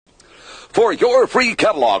For your free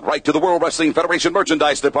catalog, write to the World Wrestling Federation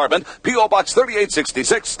Merchandise Department, P.O. Box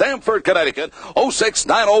 3866, Stamford, Connecticut,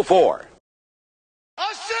 06904.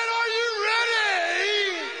 I said, are you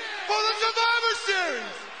ready for the Survivor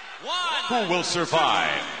Series? Who will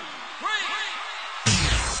survive?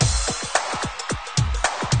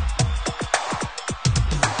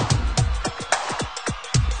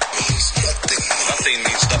 Nothing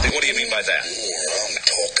means nothing. What do you mean by that? I'm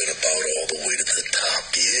talking about all the way to the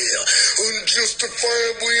top, yeah.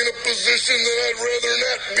 Unjustifiably in a position that I'd rather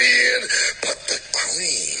not be in, but the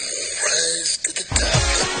cream will rise to the top.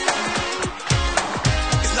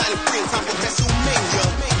 It's 93 time for WrestleMania.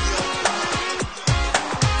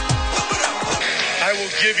 I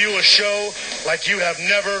will give you a show like you have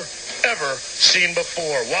never, ever seen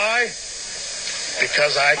before. Why?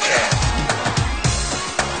 Because I can.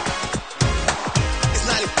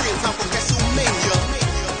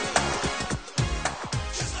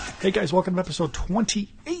 Hey guys, welcome to episode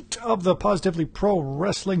 28 of the Positively Pro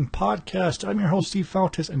Wrestling Podcast. I'm your host, Steve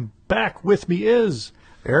Fountas, and back with me is...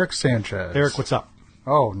 Eric Sanchez. Eric, what's up?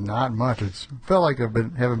 Oh, not much. It's felt like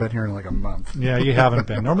haven't been here in like a month. Yeah, you haven't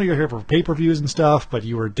been. Normally you're here for pay-per-views and stuff, but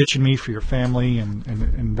you were ditching me for your family and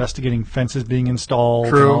investigating fences being installed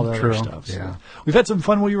and all that other stuff. So yeah. We've had some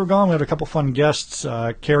fun while you were gone. We had a couple fun guests.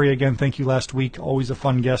 Carrie, again, thank you last week. Always a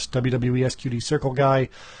fun guest. WWE SQD Circle guy.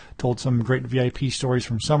 Told some great VIP stories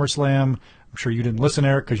from SummerSlam. I'm sure you didn't listen,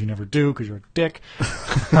 Eric, because you never do, because you're a dick.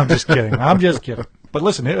 I'm just kidding. But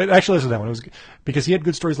listen, actually listen to that one. It was because he had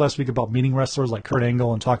good stories last week about meeting wrestlers like Kurt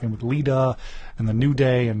Angle and talking with Lita and the New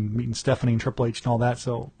Day and meeting Stephanie and Triple H and all that.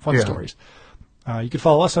 So fun stories. You can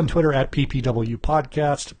follow us on Twitter at PPW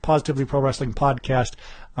Podcast, Positively Pro Wrestling Podcast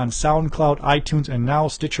on SoundCloud, iTunes, and now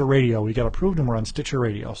Stitcher Radio. We got approved and we're on Stitcher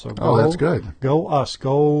Radio. So go, that's good. Go us.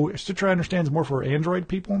 Go. Stitcher understands more for Android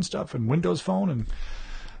people and stuff and Windows Phone and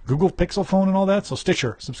Google Pixel Phone and all that. So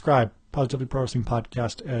Stitcher, subscribe, Positively Pro Wrestling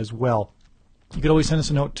Podcast as well. You can always send us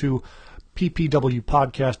a note to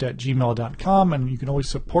ppwpodcast@gmail.com, and you can always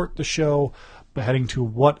support the show by heading to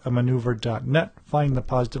whatamaneuver.net, finding the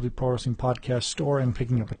Positively Pro Wrestling Podcast store, and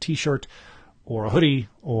picking up a t-shirt or a hoodie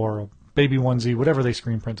or a baby onesie, whatever they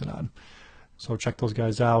screen printed on. So check those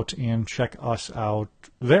guys out and check us out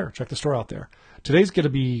there. Check the store out there. Today's going to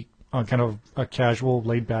be kind of a casual,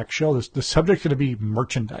 laid-back show. The subject's going to be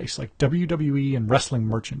merchandise, like WWE and wrestling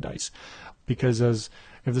merchandise, because if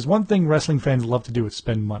there's one thing wrestling fans love to do, it's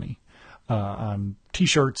spend money on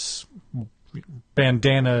t-shirts,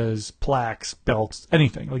 bandanas, plaques, belts,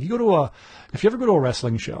 anything. Like if you ever go to a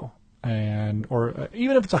wrestling show, or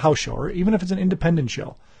even if it's a house show, or even if it's an independent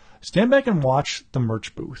show, stand back and watch the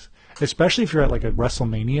merch booth. Especially if you're at like a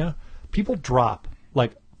WrestleMania, people drop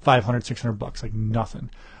like $500, $600, like nothing.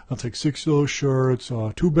 They'll take 6 of those shirts,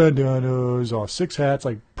 2 bandanas, 6 hats,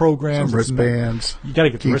 like programs, some wristbands. You got to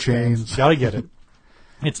get the key wristbands. chains. Got to get it.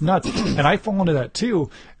 It's nuts. And I fall into that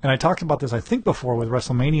too. And I talked about this, I think, before with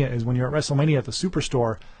WrestleMania, is when you're at WrestleMania at the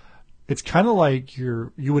Superstore, it's kind of like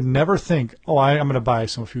you would never think, I'm going to buy a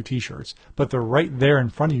few t-shirts. But they're right there in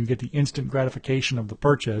front of you. You get the instant gratification of the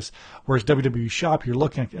purchase. Whereas WWE Shop, you're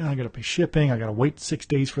looking at, I got to pay shipping. I got to wait 6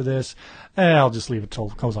 days for this. I'll just leave it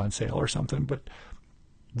till it goes on sale or something. But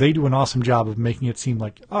they do an awesome job of making it seem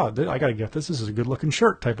like, I got to get this. This is a good-looking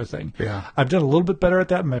shirt type of thing. Yeah. I've done a little bit better at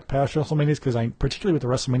that in my past WrestleManias, particularly with the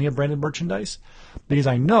WrestleMania branded merchandise, because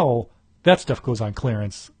I know that stuff goes on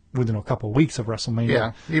clearance within a couple of weeks of WrestleMania.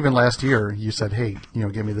 Yeah. Even last year, you said, hey,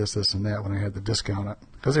 give me this, and that when I had the discount.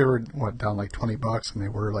 Because they were, down like $20, and they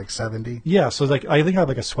were like $70. Yeah, so I think I have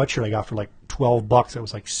like a sweatshirt I got for like $12. It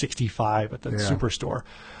was like $65 at the Superstore.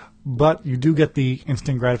 But you do get the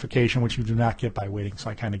instant gratification, which you do not get by waiting,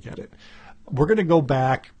 so I kind of get it. We're going to go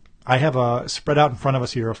back. I have spread out in front of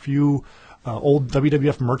us here a few old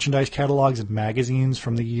WWF merchandise catalogs and magazines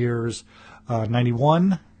from the years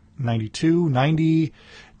 91, 92, 90,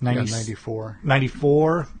 94,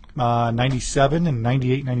 97, and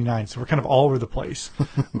 98, 99. So we're kind of all over the place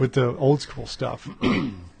with the old school stuff.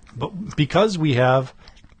 But because we have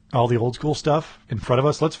all the old school stuff in front of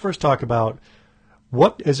us, let's first talk about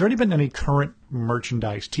has there been any current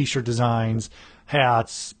merchandise, t-shirt designs,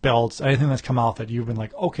 hats, belts, anything that's come out that you've been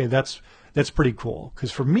like, okay, that's pretty cool? Because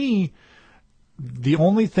for me, the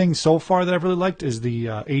only thing so far that I've really liked is the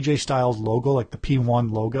AJ Styles logo, like the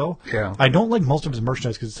P1 logo. Yeah. I don't like most of his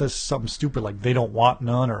merchandise because it says something stupid like they don't want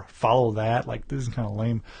none or follow that. Like, this is kind of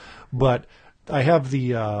lame. But I have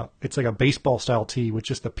it's like a baseball style tee with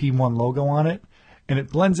just the P1 logo on it. And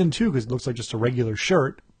it blends in too because it looks like just a regular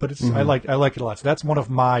shirt. But it's I like it a lot. So that's one of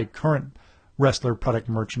my current wrestler product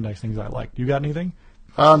merchandise things I like. You got anything?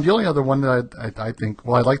 The only other one that I think,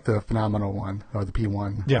 well, I like the Phenomenal one, or the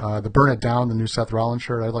P1. Yeah. The Burn It Down, the new Seth Rollins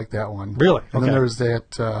shirt, I like that one. Really? And Okay. then there's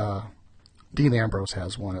that, Dean Ambrose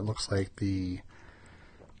has one. It looks like the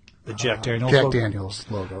Jack Daniels Jack logo? Daniels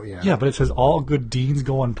logo, yeah. Yeah, but it says all good deans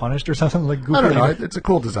go unpunished or something like goofy. I don't know. It's a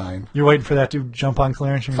cool design. You're waiting for that to jump on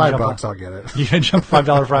clearance? You're gonna $5, jump I'll get it. You can jump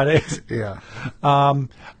 $5 Fridays? Yeah.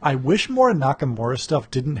 I wish more Nakamura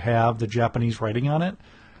stuff didn't have the Japanese writing on it,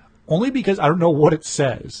 only because I don't know what it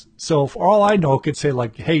says. So for all I know, it could say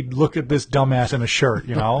like, "Hey, look at this dumbass in a shirt,"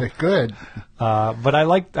 you know. Good. But I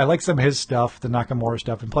like some of his stuff, the Nakamura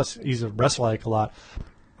stuff, and plus he's a wrestler I like a lot.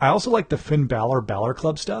 I also like the Finn Balor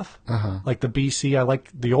Club stuff, like the BC. I like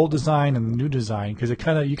the old design and the new design because you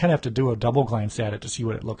kind of have to do a double glance at it to see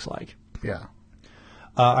what it looks like. Yeah.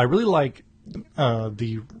 I really like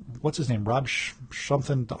what's his name,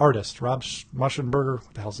 something, the artist, Rob Muschenberger.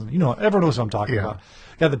 What the hell's his name? You know, everyone knows what I'm talking about.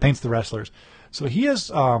 The guy that paints the wrestlers. So he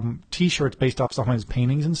has T-shirts based off some of his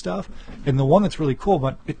paintings and stuff. And the one that's really cool,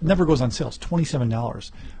 but it never goes on sale. It's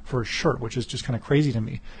 $27 for a shirt, which is just kind of crazy to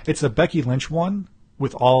me. It's the Becky Lynch one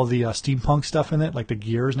with all the steampunk stuff in it, like the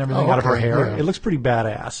gears and everything out of her hair. Yeah. It looks pretty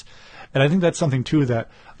badass. And I think that's something, too, that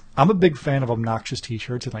I'm a big fan of obnoxious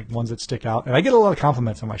T-shirts and like ones that stick out. And I get a lot of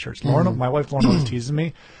compliments on my shirts. Lauren, my wife Lauren always teases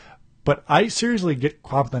me. But I seriously get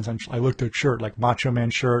compliments on, I looked at a shirt, like Macho Man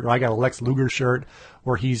shirt, or I got a Lex Luger shirt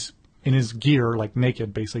where he's in his gear, like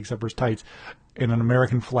naked, basically, except for his tights, and an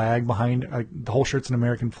American flag behind. The whole shirt's an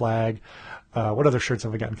American flag. What other shirts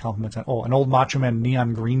have I gotten compliments on? Oh, an old Macho Man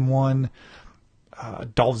neon green one.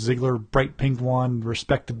 Dolph Ziggler bright pink one.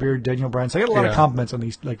 Respect the Beard, Daniel Bryan. So I got a lot of compliments on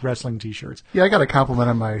these like wrestling T-shirts. Yeah, I got a compliment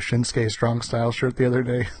on my Shinsuke Strong Style shirt the other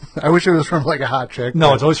day. I wish it was from like a hot chick.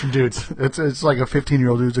 No, it's always from dudes. It's like a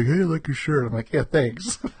 15-year-old dude's like, hey, I like your shirt. I'm like, yeah,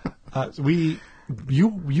 thanks.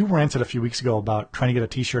 You ranted a few weeks ago about trying to get a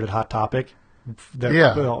T-shirt at Hot Topic.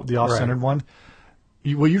 The off-centered one.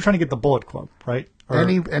 You're trying to get the Bullet Club, right?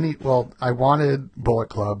 Well, I wanted Bullet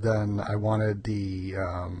Club, then I wanted the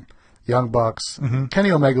Young Bucks.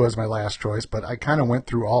 Kenny Omega was my last choice, but I kind of went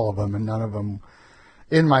through all of them, and none of them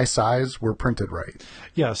in my size were printed right.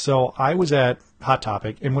 Yeah, so I was at Hot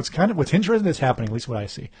Topic, and what's interesting that's happening, at least what I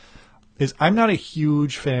see, is I'm not a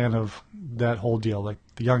huge fan of that whole deal, like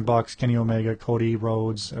the Young Bucks, Kenny Omega, Cody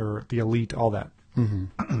Rhodes, or the Elite, all that.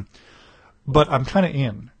 But I'm kind of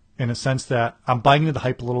in a sense that I'm buying into the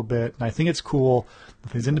hype a little bit, and I think it's cool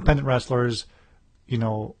that these independent wrestlers,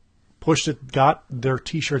 got their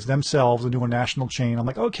T-shirts themselves into a national chain. I'm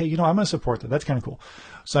like, okay, I'm going to support that. That's kind of cool.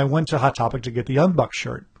 So I went to Hot Topic to get the Young Bucks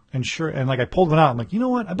shirt. And I pulled one out. I'm like, you know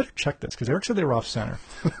what? I better check this because Eric said they were off center.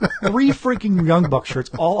 3 freaking Young Bucks shirts,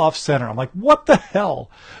 all off center. I'm like, what the hell?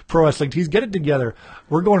 Pro Wrestling Tees, get it together.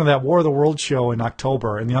 We're going to that War of the Worlds show in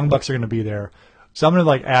October, and the Young Bucks are going to be there. So I'm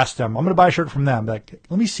going to ask them. I'm going to buy a shirt from them. Like,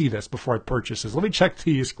 let me see this before I purchase this. Let me check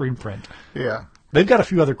the screen print. Yeah. They've got a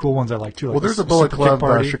few other cool ones I like too. Like there's a Bullet Club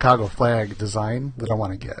Chicago flag design that I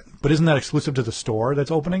want to get. But isn't that exclusive to the store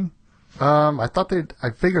that's opening? I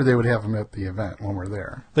figured they would have them at the event when we're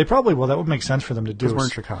there. They probably will. That would make sense for them to do. Because we're in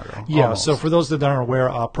Chicago. Yeah. Almost. So for those that aren't aware,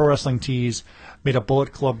 Pro Wrestling Tees made a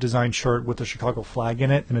Bullet Club design shirt with the Chicago flag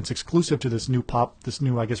in it, and it's exclusive to this new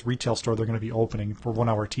retail store they're going to be opening for 1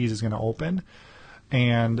 Hour Tees is going to open.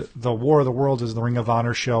 And the War of the Worlds is the Ring of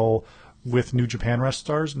Honor show with New Japan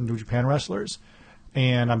wrestlers.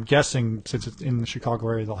 And I'm guessing since it's in the Chicago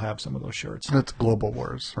area, they'll have some of those shirts. It's Global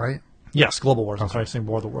Wars, right? Yes, Global Wars. I'm sorry, I'm saying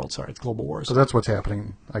War of the World. Sorry, it's Global Wars. So that's what's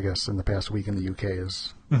happening, I guess, in the past week in the UK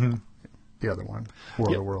is the other one, War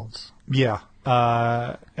of the Worlds. Yeah.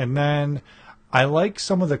 And then I like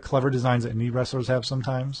some of the clever designs that indie wrestlers have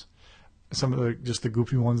sometimes. Some of the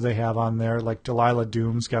goofy ones they have on there. Like Delilah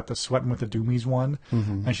Doom's got the Sweating with the Doomies one,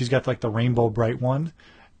 and she's got the Rainbow Bright one.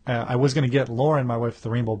 I was going to get Lauren, my wife, the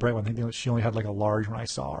Rainbow Bright one. I think she only had a large when I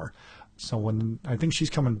saw her. So I think she's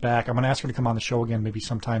coming back. I'm going to ask her to come on the show again maybe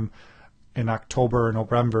sometime in October or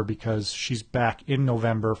November because she's back in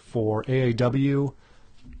November for AAW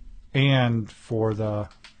and for the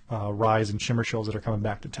Rise and Shimmer shows that are coming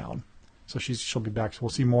back to town. So she'll be back. So we'll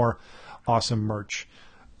see more awesome merch.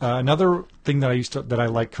 Another thing that I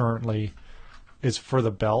like currently is for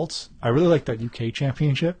the belts. I really like that UK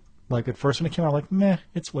championship. At first when it came out, I'm like, meh,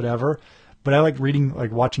 it's whatever. But I like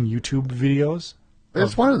watching YouTube videos.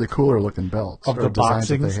 It's one of the cooler looking belts. Of the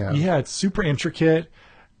boxing. That they have. Yeah, it's super intricate.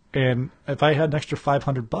 And if I had an extra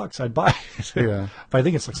 $500, I'd buy it. Yeah. But I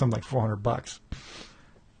think it's something like $400.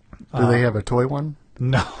 Do they have a toy one?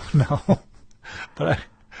 No. But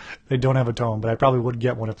they don't have a toy one, but I probably would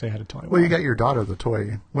get one if they had a toy one. Well, you got your daughter the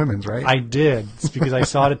toy women's, right? I did. It's because I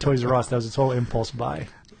saw it at Toys R Us. That was a total impulse buy.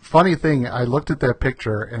 funny thing, I looked at that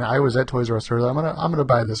picture and I was at Toys R Us earlier. I'm gonna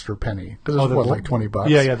buy this for a penny because it's like $20.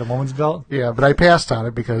 Yeah, the woman's belt. Yeah, but I passed on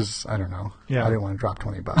it because I don't know. Yeah, I didn't want to drop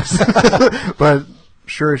 $20. But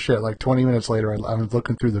sure as shit, like 20 minutes later, I was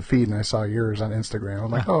looking through the feed and I saw yours on Instagram.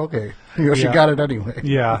 I'm like, oh, okay, she got it anyway.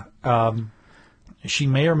 Yeah. She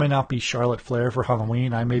may or may not be Charlotte Flair for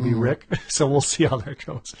Halloween. I may be Rick, so we'll see how that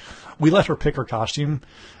goes. We let her pick her costume,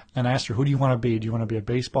 and I asked her, "Who do you want to be? Do you want to be a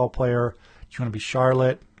baseball player? Do you want to be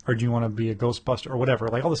Charlotte? Or do you want to be a Ghostbuster or whatever?"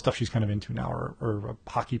 Like all the stuff she's kind of into now, or a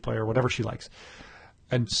hockey player, whatever she likes.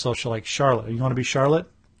 And so she'll like, "Charlotte, you want to be Charlotte?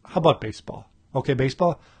 How about baseball? Okay,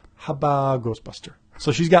 baseball. How about Ghostbuster?"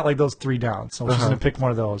 So she's got like those 3 down. So she's going to pick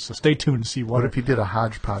one of those. So stay tuned to see what if you did a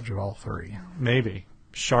hodgepodge of all 3? Maybe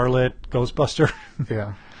Charlotte, Ghostbuster.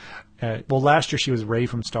 Yeah. Well, last year she was Rey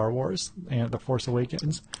from Star Wars and The Force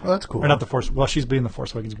Awakens. Oh, that's cool. Or not The Force. Well, she's been in The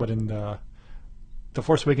Force Awakens, but in The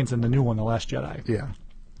Force Awakens and the new one, The Last Jedi. Yeah.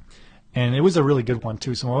 And it was a really good one,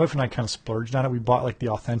 too. So my wife and I kind of splurged on it. We bought, like, the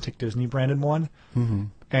authentic Disney-branded one. Mm-hmm.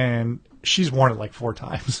 And she's worn it, like, 4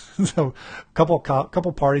 times. So a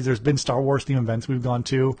couple parties. There's been Star Wars-themed events we've gone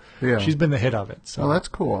to. Yeah. She's been the hit of it. So, oh, that's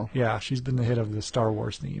cool. Yeah, she's been the hit of the Star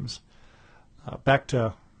Wars themes. Back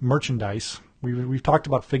to merchandise. We've talked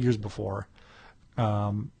about figures before.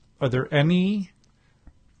 Are there any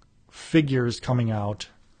figures coming out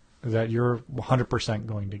that you're 100%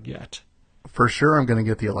 going to get? For sure, I'm going to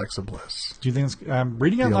get the Alexa Bliss. Do you think I'm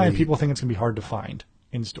reading online, people think it's going to be hard to find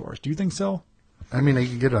in stores. Do you think so? I mean, you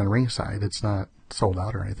can get it on Ringside. It's not sold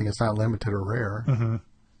out or anything. It's not limited or rare. Mm-hmm.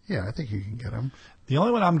 Yeah, I think you can get them. The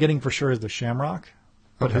only one I'm getting for sure is the Shamrock,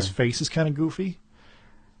 but his face is kind of goofy.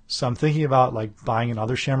 So I'm thinking about like buying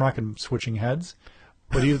another Shamrock and switching heads.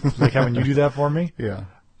 What do you like having you do that for me? Yeah.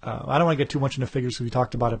 I don't want to get too much into figures because we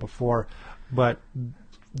talked about it before, but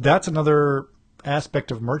that's another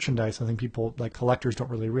aspect of merchandise I think people, like collectors, don't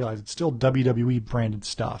really realize. It's still WWE branded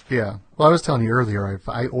stuff. Yeah. Well, I was telling you earlier,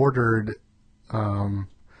 I ordered, and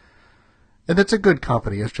it's a good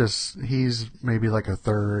company. It's just, he's maybe like a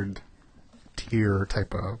 3rd tier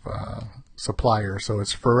type of supplier. So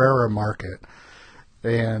it's Ferrera Market.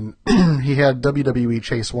 And he had WWE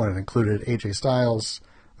Chase 1. It included AJ Styles,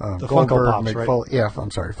 the Goldberg, Funko Pops, Mick right? Foley. Yeah, I'm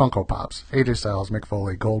sorry, Funko Pops. AJ Styles, Mick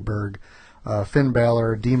Foley, Goldberg, Finn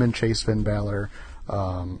Balor, Demon Chase Finn Balor.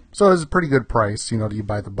 So it was a pretty good price, you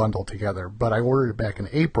buy the bundle together. But I ordered it back in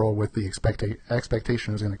April with the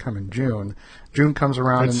expectation it was going to come in June. June comes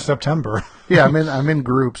around. It's September. Yeah, I'm in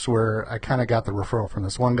groups where I kind of got the referral from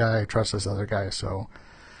this one guy. I trust this other guy, so...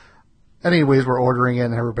 Anyways, we're ordering it,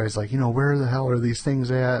 and everybody's like, where the hell are these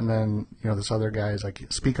things at? And then, this other guy is like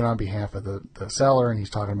speaking on behalf of the seller, and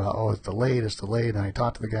he's talking about, it's delayed. And I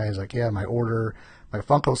talked to the guy, he's like, yeah, my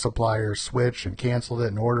Funko supplier switched and canceled it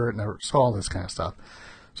and ordered it, and so all this kind of stuff.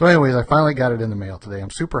 So anyways, I finally got it in the mail today.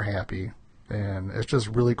 I'm super happy, and it's just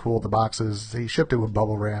really cool. The boxes, he shipped it with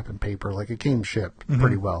bubble wrap and paper. Like, it came shipped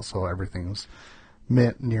pretty well, so everything's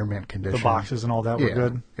near mint condition. The boxes and all that were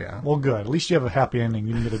good? Yeah. Well, good. At least you have a happy ending.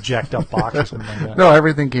 You didn't get a jacked up box or something like that. No,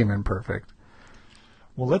 everything came in perfect.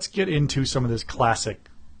 Well, let's get into some of this classic,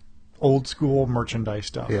 old school merchandise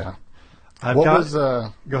stuff. Yeah. Go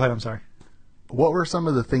ahead, I'm sorry. What were some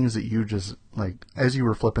of the things that you just, like, as you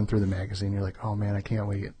were flipping through the magazine, you're like, oh man, I can't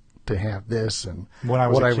wait to have this and what I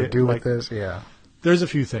would do with this? Yeah. There's a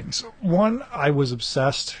few things. One, I was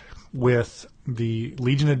obsessed with the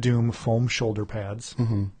Legion of Doom foam shoulder pads.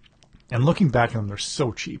 Mm-hmm. And looking back at them, they're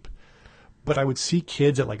so cheap. But I would see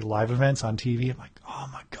kids at like live events on TV. I'm like, oh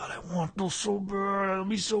my God, I want those so bad. It'll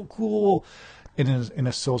be so cool. And in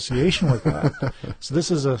association with that, so this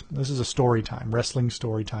is a story time, wrestling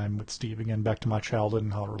story time with Steve. Again, back to my childhood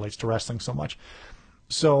and how it relates to wrestling so much.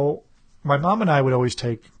 So my mom and I would always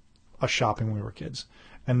take us shopping when we were kids.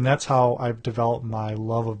 And that's how I've developed my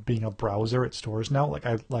love of being a browser at stores now.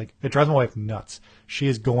 It drives my wife nuts. She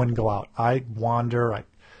is go in and go out. I wander. I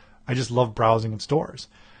just love browsing in stores.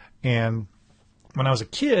 And when I was a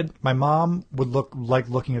kid, my mom would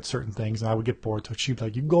looking at certain things, and I would get bored. So she'd be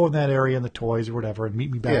like, "You go in that area in the toys or whatever, and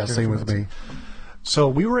meet me back." Yeah, same with me. So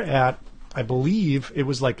we were at, I believe it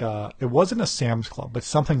was it wasn't a Sam's Club, but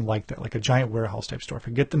something like that, like a giant warehouse type store. I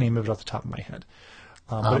forget the name of it off the top of my head.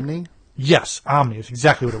 Omni? Yes, Omni is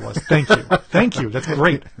exactly what it was. Thank you. Thank you. That's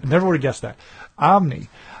great. I never would have guessed that. Omni.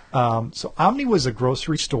 So Omni was a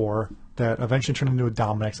grocery store that eventually turned into a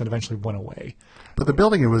Dominex and eventually went away. But the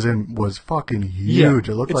building it was in was fucking huge.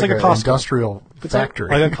 Yeah. It looked like an industrial factory.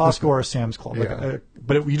 Like a Costco or a Sam's Club. Yeah.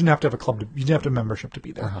 But you didn't have to have a club. You didn't have to have a membership to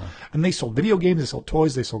be there. Uh-huh. And they sold video games. They sold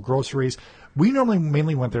toys. They sold groceries. We normally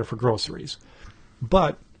mainly went there for groceries.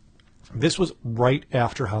 But This was right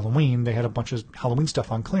after Halloween. They had a bunch of Halloween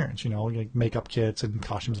stuff on clearance, like makeup kits and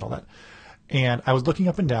costumes and all that. And I was looking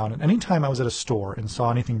up and down, and anytime I was at a store and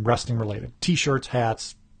saw anything wrestling related, T-shirts,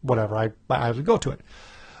 hats, whatever, I would go to it.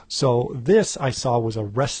 So this I saw was a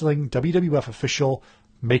wrestling WWF official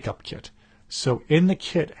makeup kit. So in the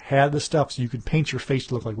kit had the stuff so you could paint your face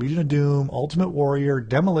to look like Legion of Doom, Ultimate Warrior,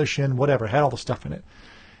 Demolition, whatever. It had all the stuff in it.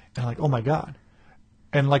 And I'm like, oh my God.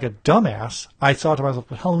 And like a dumbass, I thought to myself,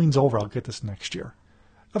 but Halloween's over. I'll get this next year.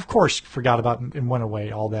 Of course, forgot about it and went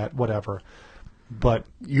away, all that, whatever. But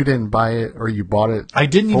you didn't buy it, or you bought it? I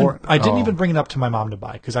didn't even bring it up to my mom to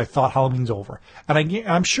buy because I thought Halloween's over, and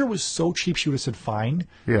I'm sure it was so cheap she would have said fine.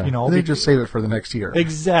 Yeah, they just save it for the next year.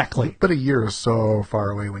 Exactly. But a year is so far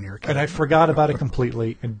away when you're a kid. And I forgot about it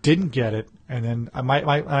completely and didn't get it. And then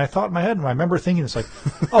I thought in my head, and I remember thinking, it's like,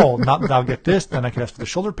 oh, I'll get this, then I can ask for the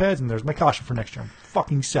shoulder pads, and there's my costume for next year. I'm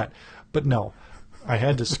fucking set. But no, I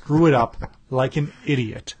had to screw it up like an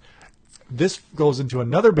idiot. This goes into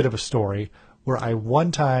another bit of a story. Where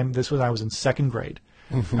this was I was in second grade.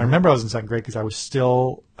 Mm-hmm. I remember I was in second grade because I was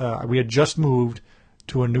still, we had just moved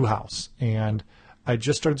to a new house. And I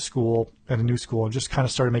just started school at a new school and just kind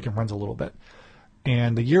of started making friends a little bit.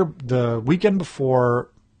 And the weekend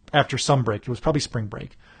before, after some break, it was probably spring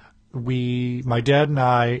break, my dad and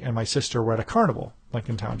I and my sister were at a carnival, like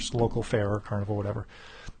in town, just a local fair or carnival, whatever.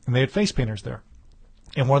 And they had face painters there.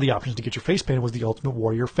 And one of the options to get your face painted was the Ultimate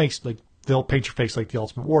Warrior face, like, they'll paint your face like the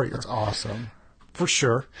Ultimate Warrior. That's awesome. For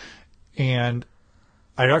sure. And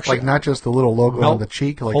I actually... Like not just the little logo on the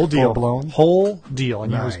cheek, like full blown? Whole deal.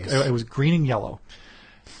 And nice. It was green and yellow.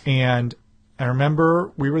 And I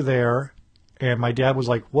remember we were there, and my dad was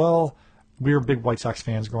like, well, we were big White Sox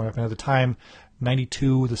fans growing up. And at the time,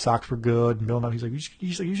 92, the Sox were good. And Bill and I, he's like,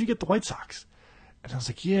 you should get the White Sox. And I was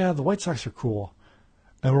like, yeah, the White Sox are cool.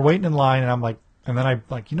 And we're waiting in line, and I'm like... And then I'm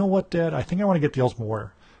like, you know what, Dad? I think I want to get the Ultimate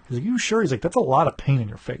Warrior. He's like, you sure? He's like, that's a lot of paint in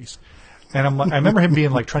your face. And I remember him being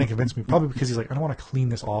like trying to convince me, probably because he's like, I don't want to clean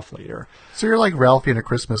this off later. So you're like Ralphie in A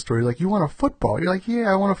Christmas Story. Like, you want a football? You're like,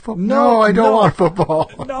 yeah, I want a football. No, I don't want a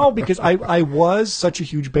football. No, because I was such a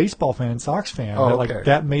huge baseball fan and Sox fan. Oh, that, like,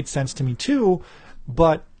 that made sense to me too.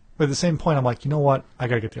 But at the same point, I'm like, you know what? I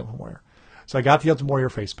got to get the Ultimate Warrior. So I got the Ultimate Warrior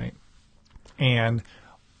face paint. And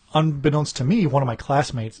unbeknownst to me, one of my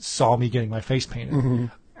classmates saw me getting my face painted. Mm-hmm.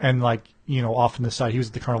 And like, off on the side, he was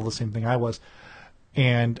at the carnival, the same thing I was.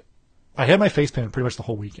 And I had my face painted pretty much the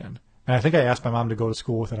whole weekend. And I think I asked my mom to go to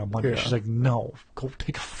school with it on Monday. Yeah. She's like, no, go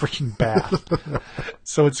take a freaking bath.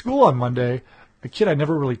 So at school on Monday, a kid I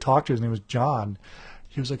never really talked to, his name was John.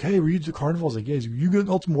 He was like, hey, were you at the carnival? I was like, yeah. He's like, you get an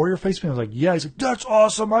Ultimate Warrior face paint? I was like, yeah. He's like, that's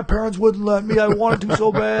awesome. My parents wouldn't let me. I wanted to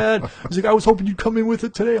so bad. He's like, I was hoping you'd come in with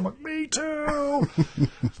it today. I'm like, me too.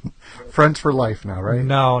 Friends for life now, right?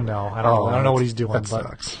 No. I don't know what he's doing. That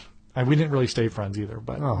sucks. We didn't really stay friends either,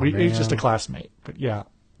 but he was just a classmate. But yeah,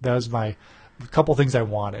 that was a couple things I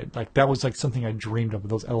wanted. Like that was like something I dreamed of,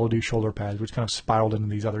 those LOD shoulder pads, which kind of spiraled into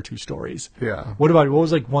these other two stories. Yeah. What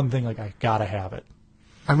was like one thing like I gotta have it?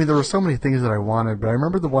 I mean, there were so many things that I wanted, but I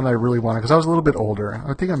remember the one I really wanted because I was a little bit older.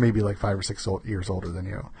 I think I'm maybe like 5 or 6 years older than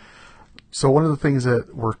you. So one of the things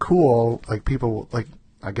that were cool, like people, like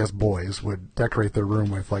I guess boys would decorate their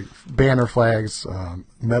room with like banner flags,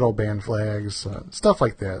 metal band flags, stuff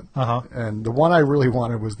like that. Uh-huh. And the one I really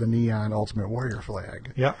wanted was the neon Ultimate Warrior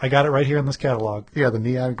flag. Yeah, I got it right here in this catalog. Yeah, the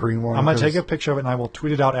neon green one. I'm going to take a picture of it and I will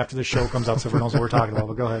tweet it out after the show comes out so everyone knows what we're talking about.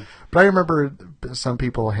 But go ahead. But I remember some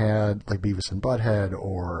people had like Beavis and Butthead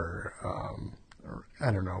or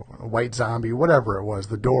I don't know, a White Zombie, whatever it was,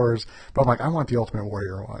 the Doors. But I'm like, I want the Ultimate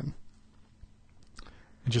Warrior one.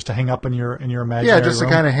 Just to hang up in your imaginary Yeah, just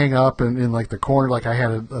room? to kind of hang up in like the corner. Like I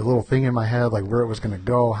had a little thing in my head, like where it was going to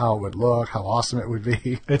go, how it would look, how awesome it would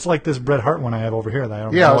be. It's like this Bret Hart one I have over here that I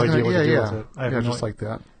have no idea what to do with it. I have just like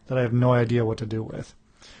that. That I have no idea what to do with.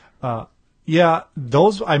 Yeah,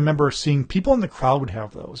 those I remember seeing people in the crowd would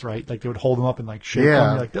have those, right? Like they would hold them up and like shake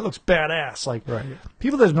them. Like that looks badass. Like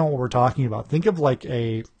people that know what we're talking about, think of like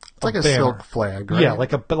a like a silk flag, right? Yeah,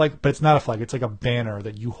 but it's not a flag. It's like a banner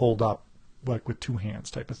that you hold up. Like with two hands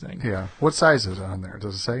type of thing. Yeah. What size is it on there?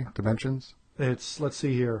 Does it say dimensions? Let's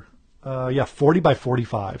see here. 40 by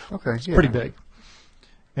 45. Okay. It's pretty big.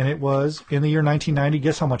 And it was in the year 1990.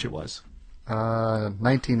 Guess how much it was?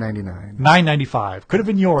 $19.99. $9.95. Could have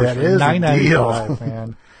been yours. That is $9.95,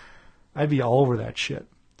 man. I'd be all over that shit.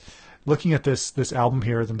 Looking at this album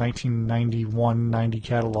here, the 1991-90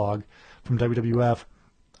 catalog from WWF,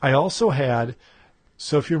 I also had.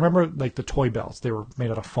 So if you remember, like the toy belts, they were made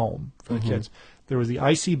out of foam for the kids. There was the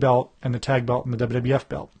IC belt and the tag belt and the WWF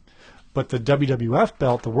belt. But the WWF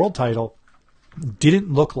belt, the world title,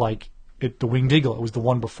 didn't look like the Winged Eagle. It was the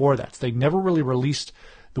one before that. So they never really released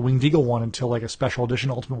the Winged Eagle one until like a special edition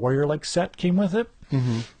Ultimate Warrior like set came with it.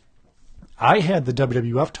 Mm-hmm. I had the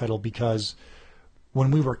WWF title because when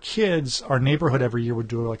we were kids, our neighborhood every year would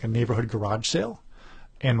do like a neighborhood garage sale,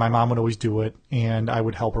 and my mom would always do it, and I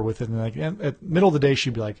would help her with it. And like and at the middle of the day,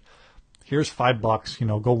 she'd be like, "Here's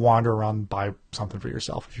 $5, go wander around and buy something for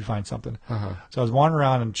yourself if you find something." Uh-huh. So I was wandering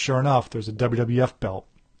around, and sure enough, there's a WWF belt,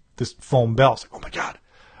 this foam belt. It's like, oh my god!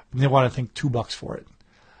 And they wanted, I think, $2 for it,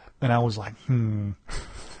 and I was like,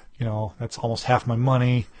 that's almost half my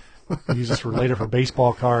money. Use this for later for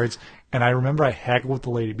baseball cards. And I remember I haggled with the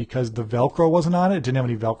lady because the Velcro wasn't on it. It didn't have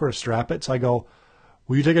any Velcro to strap it. So I go,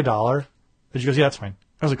 "Will you take $1?" And she goes, "Yeah, that's fine."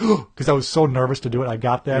 I was like, "Oh," because I was so nervous to do it. I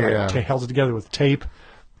got that. Yeah. I held it together with tape.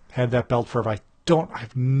 Had that belt for. I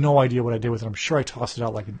have no idea what I did with it. I'm sure I tossed it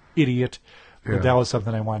out like an idiot. But that was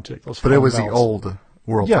something I wanted to take. Those but it was belts. The old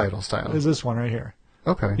world title style. It was this one right here.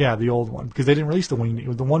 Okay. Yeah, the old one. Because they didn't release the Winged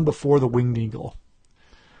Eagle. The one before the Winged Eagle.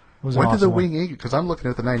 When did the Winged Eagle? Because I'm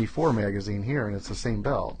looking at the '94 magazine here, and it's the same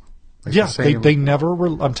belt. Like yeah, they never.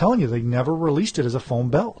 I'm telling you, they never released it as a foam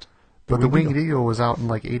belt. But the Winged Eagle was out in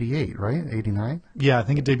like '88, right? '89. Yeah, I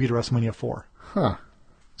think it debuted at WrestleMania 4. Huh.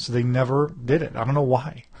 So they never did it. I don't know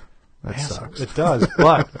why. That sucks. It does,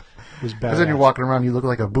 but it was bad. Because then you're walking around, you look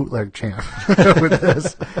like a bootleg champ with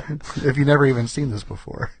this. If you've never even seen this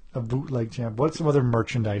before. A bootleg champ. What's some other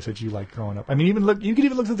merchandise that you like growing up? I mean, you could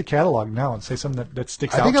even look through the catalog now and say something that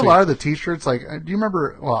sticks out. I think a lot of the T-shirts, like, do you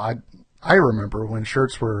remember? Well, I remember when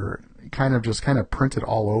shirts were kind of printed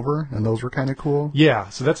all over, and those were kind of cool. Yeah,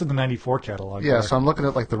 so that's in the '94 catalog. Yeah, so I'm looking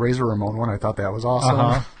at like the Razor Ramon one. I thought that was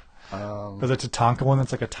awesome. Or the Tatanka one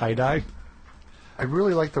that's like a tie dye. I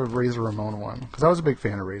really like the Razor Ramon one because I was a big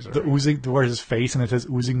fan of Razor. The oozing, where's his face and it says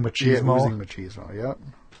oozing machismo. Yeah, oozing machismo. Yep.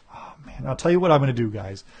 Oh man, I'll tell you what I'm going to do,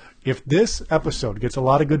 guys. If this episode gets a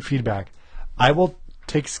lot of good feedback, I will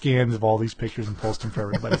take scans of all these pictures and post them for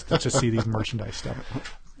everybody to see these merchandise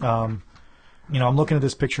stuff. I'm looking at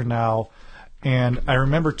this picture now, and I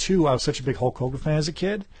remember too. I was such a big Hulk Hogan fan as a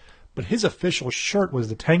kid. But his official shirt was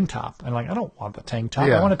the tank top. And I don't want the tank top.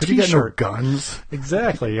 Yeah, I want a T-shirt. You got no guns.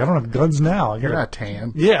 Exactly. I don't have guns now. You're not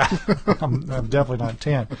tan. Yeah. I'm definitely not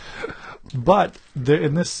tan. But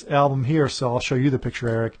in this album here, so I'll show you the picture,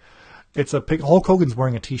 Eric. It's a Hulk Hogan's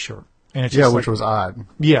wearing a T-shirt. And it's just which was odd.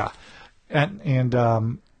 Yeah. And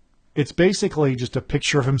it's basically just a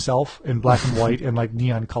picture of himself in black and white and like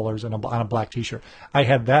neon colors on a black T-shirt. I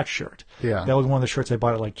had that shirt. Yeah. That was one of the shirts I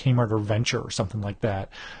bought at like Kmart or Venture or something like that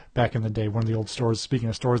back in the day. One of the old stores, speaking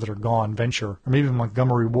of stores that are gone, Venture, or maybe even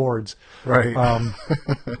Montgomery Ward's. Right.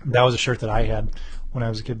 That was a shirt that I had when I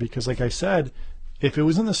was a kid because, like I said, if it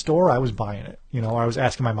was in the store, I was buying it. I was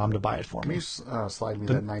asking my mom to buy it for me. Can you slide me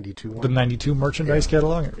that 92 one? The 92 merchandise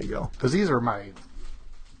catalog? There you go. Because these were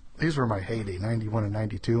my heyday, 91 and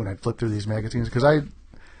 92, and I'd flip through these magazines because I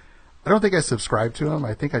don't think I subscribed to them.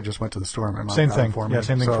 I think I just went to the store and my mom same got thing them for me. Yeah,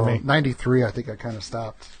 same thing for me. 93, I think I kind of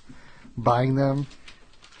stopped buying them.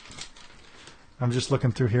 I'm just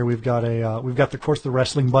looking through here. We've got of course, the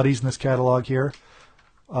Wrestling Buddies in this catalog here.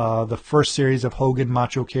 The first series of Hogan,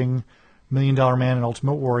 Macho King, $1 Million Man, and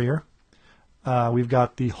Ultimate Warrior. We've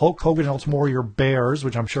got the Hulk Hogan and Ultimate Warrior Bears,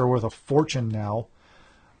 which I'm sure are worth a fortune now.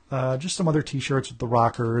 Just some other T-shirts with the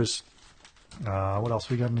Rockers. What else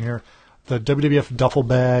we got in here? The WWF duffel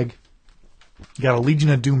bag. You got a Legion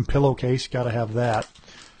of Doom pillowcase. You got to have that.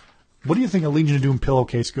 What do you think a Legion of Doom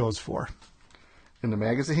pillowcase goes for? In the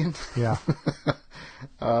magazine? Yeah.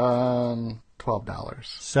 $12.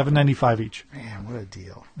 $7.95 each. Man, what a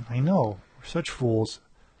deal! I know. We're such fools.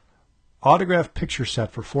 Autographed picture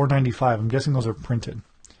set for $4.95. I'm guessing those are printed.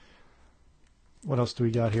 What else do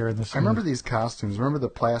we got here in this? I remember these costumes. Remember the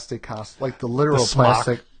plastic like the literal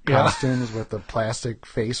plastic costumes with the plastic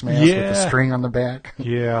face mask with the string on the back.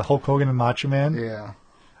 Yeah, Hulk Hogan and Macho Man. Yeah.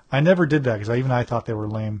 I never did that because I thought they were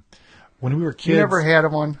lame. When we were kids, you never had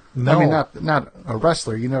one. No, I mean not a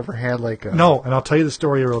wrestler. You never had like a no. And I'll tell you the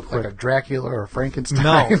story real quick. Like a Dracula or a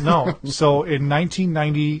Frankenstein. No. So in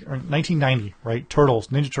 1990, right?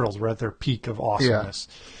 Ninja Turtles were at their peak of awesomeness.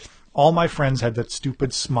 Yeah. All my friends had that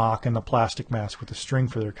stupid smock and the plastic mask with the string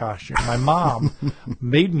for their costume. My mom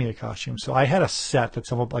made me a costume, so I had a set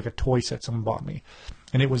like a toy set someone bought me,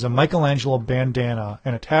 and it was a Michelangelo bandana,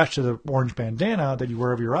 and attached to the orange bandana that you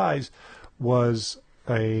wear over your eyes was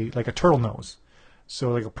a turtle nose,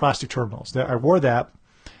 so like a plastic turtle nose. I wore that,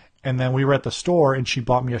 and then we were at the store, and she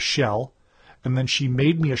bought me a shell, and then she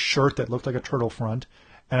made me a shirt that looked like a turtle front,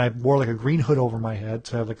 and I wore like a green hood over my head,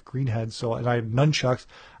 so I had like a green head. And I had nunchucks.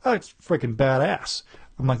 Oh, it's freaking badass.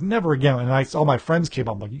 I'm like, never again. And all my friends came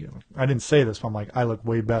up, I'm like, I didn't say this, but I'm like, I look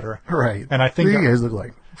way better. Right. And I think you guys look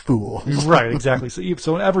like fools. Right, exactly.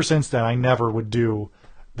 So ever since then, I never would do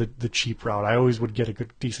the cheap route. I always would get a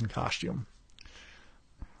good, decent costume.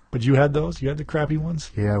 But you had those? You had the crappy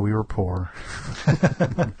ones? Yeah, we were poor.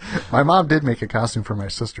 My mom did make a costume for my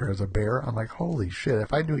sister as a bear. I'm like, holy shit,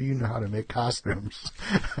 if I knew you knew how to make costumes,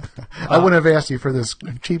 I wouldn't have asked you for this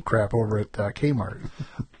cheap crap over at Kmart.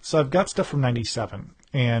 So I've got stuff from 97.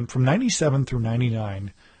 And from 97 through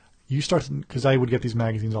 99, you start to, because I would get these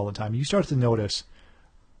magazines all the time, you start to notice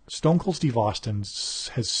Stone Cold Steve Austin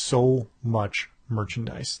has so much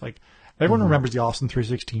merchandise. Like, everyone remembers the Austin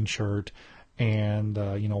 316 shirt and,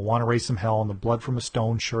 Want to Raise Some Hell and the Blood from a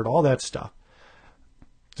Stone shirt, all that stuff.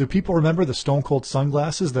 Do people remember the Stone Cold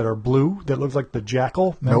sunglasses that are blue, that look like the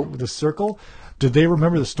jackal? Nope. With the circle? Did they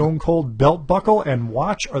remember the Stone Cold belt buckle and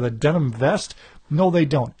watch or the denim vest? No, they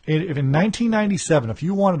don't. If in 1997, if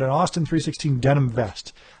you wanted an Austin 316 denim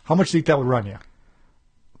vest, how much do you think that would run you?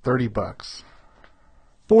 $30.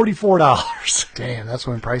 $44. Damn, that's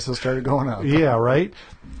when prices started going up. Yeah, right?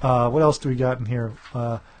 What else do we got in here?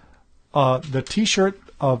 The T-shirt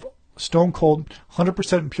of Stone Cold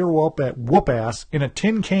 100% pure whoop ass in a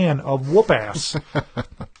tin can of whoop ass.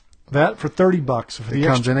 That for $30. For it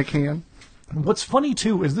comes in a can? What's funny,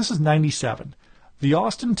 too, is this is 97. The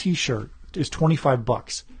Austin T-shirt is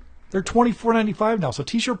 $25. They're $24.95 now. So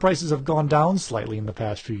T-shirt prices have gone down slightly in the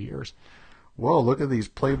past few years. Whoa, look at these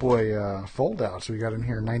Playboy fold-outs we got in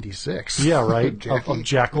here in 96. Yeah, right? of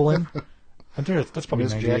Jacqueline. I think that's probably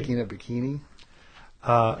Miss 98. Jackie in a bikini.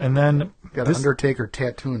 And then got an Undertaker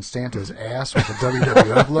tattooing Santa's ass with the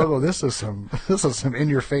WWF logo. This is some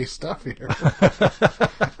in-your-face stuff here.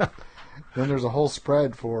 Then there's a whole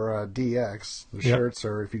spread for DX. The shirts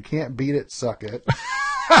are, if you can't beat it, suck it.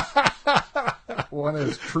 One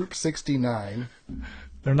is Troop 69.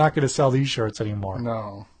 They're not going to sell these shirts anymore.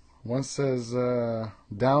 No. One says,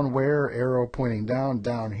 down where, arrow pointing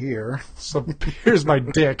down here. So here's my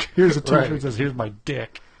dick. Here's a t-shirt Right. that says, here's my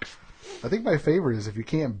dick. I think my favorite is if you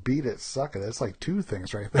can't beat it, suck it. That's like two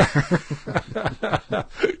things right there.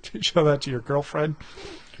 Can you show that to your girlfriend?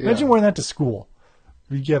 Yeah. Imagine wearing that to school.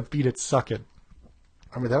 If you get beat it, suck it.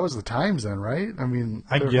 I mean, that was the times then, right? I mean,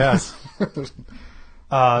 I guess. no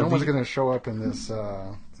one's going to show up in this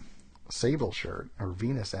Sable shirt or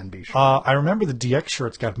Venus NB shirt. I remember the DX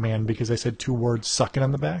shirts got banned because they said two words, suck it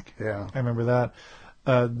on the back. Yeah. I remember that.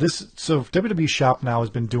 So WWE Shop now has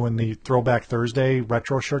been doing the Throwback Thursday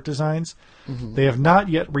retro shirt designs. Mm-hmm. They have not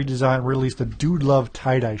yet released the Dude Love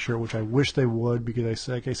tie-dye shirt, which I wish they would because,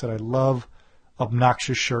 like I said, I love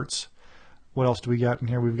obnoxious shirts. What else do we got in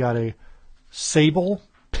here? We've got a Sable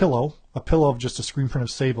pillow, a pillow of just a screen print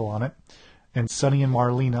of Sable on it, and Sonny and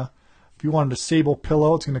Marlena. If you wanted a Sable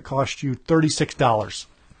pillow, it's going to cost you $36.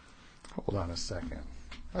 Hold on a second.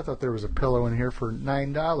 I thought there was a pillow in here for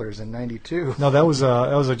 $9.92. No, that was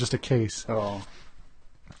just a case. Oh.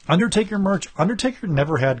 Undertaker merch. Undertaker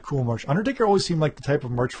never had cool merch. Undertaker always seemed like the type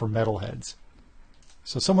of merch for metalheads.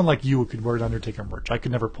 So someone like you could wear Undertaker merch. I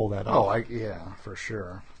could never pull that off. Oh, yeah, for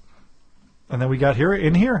sure. And then we got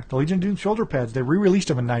the Legion of Doom shoulder pads. They re-released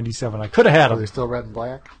them in 97. I could have had Are them. they still red and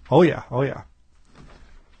black? Oh, yeah. What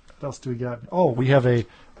else do we got? Oh, we have a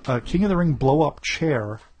King of the Ring blow-up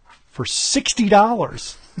chair for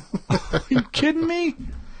 $60. Are you kidding me?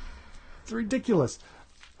 It's ridiculous.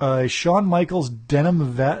 Shawn Michaels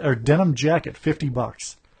denim jacket,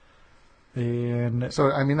 $50. And so,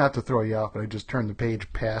 I mean, not to throw you off, but I just turned the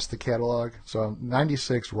page past the catalog. So,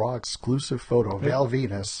 96 Raw exclusive photo of Val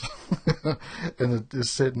Venus, and is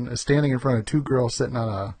standing in front of two girls sitting on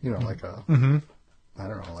a, like a, I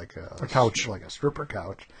don't know, like a couch, like a stripper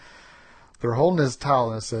couch. They're holding his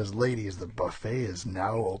towel and it says, "Ladies, the buffet is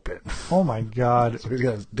now open." Oh my God! So he's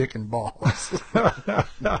got his dick and balls.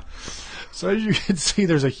 So as you can see,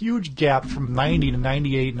 there's a huge gap from 90 to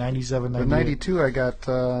 98, 97, 98. In 92, I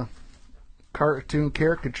got cartoon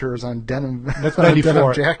caricatures on denim. That's 94.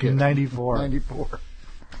 Denim jacket. 94. 94.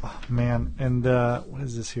 Oh, man, and what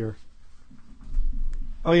is this here?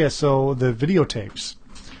 Oh yeah, so the videotapes.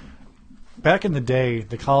 Back in the day,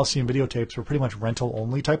 the Coliseum videotapes were pretty much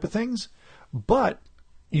rental-only type of things, but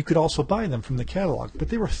you could also buy them from the catalog. But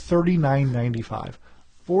they were $39.95,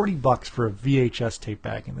 $40 for a VHS tape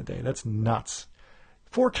back in the day. That's nuts.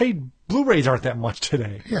 4K Blu-rays aren't that much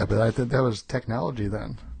today. Yeah, but I think that was technology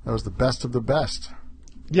then. That was the best of the best.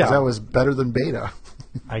 Yeah, that was better than beta.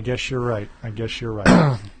 I guess you're right.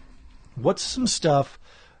 What's some stuff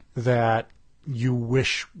that you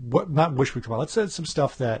wish? Not wish would come out. Let's say some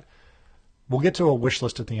stuff that we'll get to a wish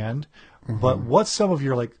list at the end. But what's some of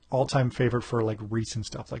your like all-time favorite for like recent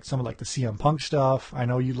stuff? Like some of like the CM Punk stuff. I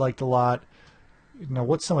know you liked a lot.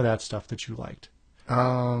 What's some of that stuff that you liked?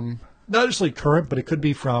 Not just like current, but it could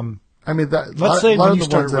be from. I mean, let's say when you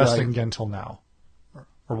started wrestling again till now,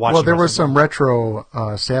 or watching. Well, there was some retro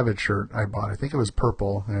Savage shirt I bought. I think it was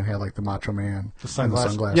purple, and it had like the Macho Man and the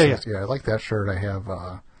sunglasses. Yeah, I like that shirt. I have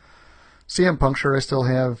CM Punk shirt. I still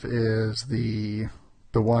have is the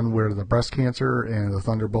one where the breast cancer and the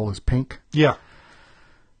Thunderbolt is pink. Yeah,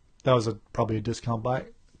 that was probably a discount buy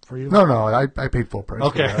for you. No, I paid full price.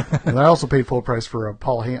 Okay, for that. And I also paid full price for I'm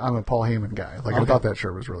a Paul Heyman guy. Like I thought that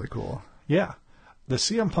shirt was really cool. Yeah. The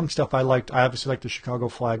CM Punk stuff I liked. I obviously liked the Chicago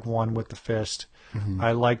flag one with the fist.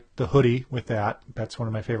 I liked the hoodie with that. That's one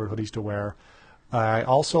of my favorite hoodies to wear. I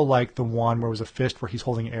also liked the one where it was a fist where he's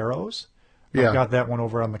holding arrows. Yeah. I've got that one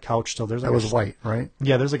over on the couch still. There's like that was white, right?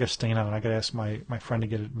 Yeah, there's like a stain on it. I got to ask my friend to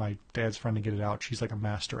get it, my dad's friend to get it out. She's like a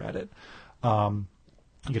master at it,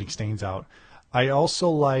 getting stains out. I also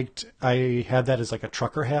liked, I had that as like a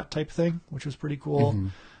trucker hat type thing, which was pretty cool.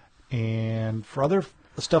 And for other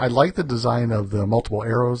stuff. I like the design of the multiple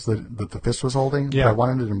arrows that the fist was holding, but I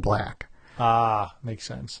wanted it in black. Ah, makes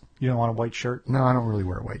sense. You don't want a white shirt? No, I don't really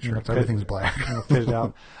wear white shirts. Everything's black. Fit it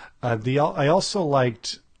out. I also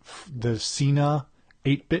liked the Cena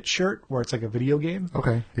 8-bit shirt where it's like a video game.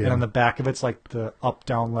 Okay. Yeah. And on the back of it's like the up,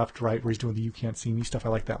 down, left, right, where he's doing the You Can't See Me stuff. I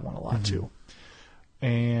like that one a lot too.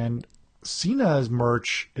 And Cena's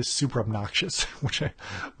merch is super obnoxious,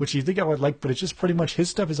 which you think I would like, but it's just pretty much his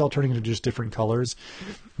stuff is all turning into just different colors,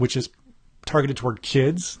 which is targeted toward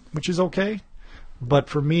kids, which is okay. But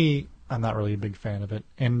for me, I'm not really a big fan of it.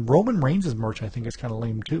 And Roman Reigns' merch, I think, is kind of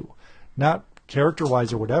lame too. Not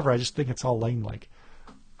character-wise or whatever. I just think it's all lame, like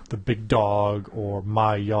the big dog or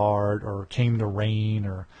my yard or came to rain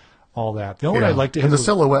or all that. The only one I liked it. And the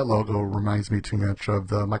silhouette logo reminds me too much of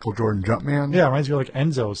the Michael Jordan Jumpman. Yeah, it reminds me of like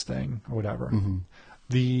Enzo's thing or whatever.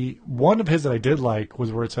 The one of his that I did like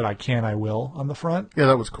was where it said "I can, I will" on the front. Yeah,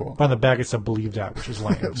 that was cool. But on the back it said "Believe that," which is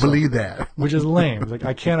lame. Believe that, which is lame. Like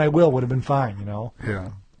 "I can, I will" would have been fine, you know. Yeah.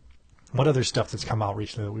 What other stuff that's come out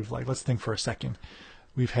recently that we've liked? Let's think for a second.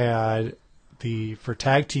 We've had for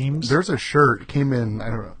tag teams. There's a shirt came in. I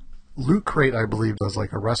don't know. Loot Crate, I believe, does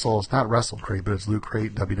like it's not Wrestle Crate, but it's Loot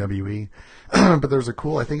Crate WWE. But there's a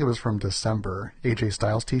cool, I think it was from December, AJ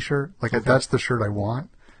Styles t-shirt. Like, that's the shirt I want.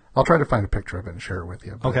 I'll try to find a picture of it and share it with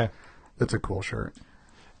you. Okay. It's a cool shirt.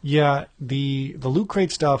 Yeah, the Loot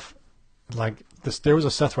Crate stuff, like, there was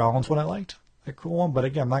a Seth Rollins one I liked. A cool one, but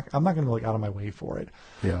again, I'm not going to go like out of my way for it.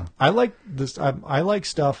 Yeah. I like this. I like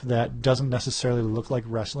stuff that doesn't necessarily look like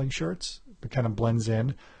wrestling shirts, but kind of blends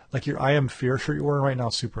in. Like your I Am Fear shirt you're wearing right now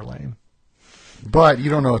is super lame. But you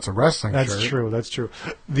don't know it's a wrestling shirt. That's true.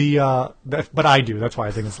 But I do. That's why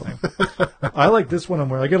I think it's lame. I like this one I'm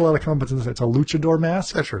wearing. I get a lot of compliments. It's a luchador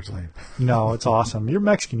mask. That shirt's lame. No, it's awesome. You're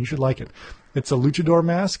Mexican. You should like it. It's a luchador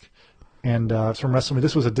mask, and it's from WrestleMania.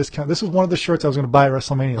 This was a discount. This was one of the shirts I was going to buy at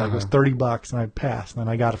WrestleMania. Like it was $30, and I passed. And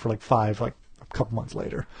then I got it for like $5, like a couple months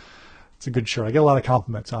later. It's a good shirt. I get a lot of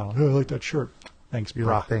compliments on it. Oh, I like that shirt. Thanks,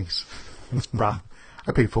 brah. Thanks, brah.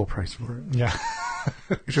 I paid full price for it. Yeah.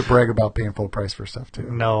 You should brag about paying full price for stuff too.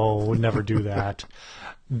 No, would never do that.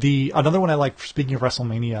 Another one I like, speaking of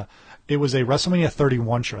WrestleMania, it was a WrestleMania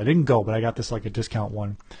 31 shirt. I didn't go, but I got this like a discount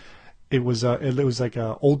one. It was like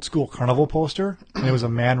a old school carnival poster, and it was a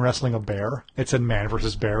man wrestling a bear. It said "Man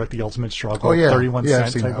versus Bear," like the ultimate struggle, 31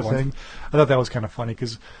 cent type of thing. I thought that was kind of funny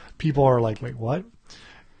because people are like, "Wait, what?"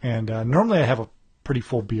 And normally I have a pretty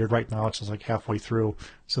full beard. Right now it's just like halfway through.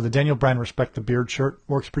 So the Daniel Bryan Respect the Beard shirt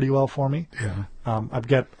works pretty well for me. Yeah. I've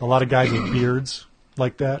got a lot of guys with beards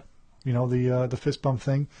like that. You know, the fist bump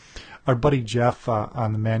thing. Our buddy Jeff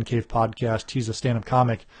on the Man Cave podcast, he's a stand-up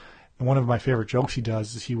comic. And one of my favorite jokes he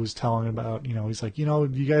does is he was telling about, he's like,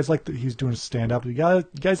 you guys like he's doing a stand-up. You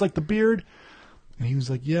guys like the beard? And he was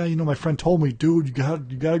like, yeah, my friend told me, dude, you got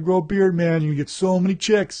to grow a beard, man. You get so many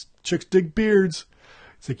chicks. Chicks dig beards.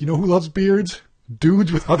 It's like, who loves beards?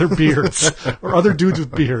 Dudes with other beards. Or other dudes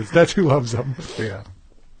with beards. That's who loves them. Yeah.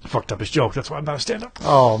 Fucked up his joke. That's why I'm not a stand-up.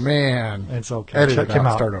 Oh, man. It's okay. Edit Check it him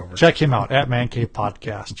out. out. Start over. Check him out at Man Cave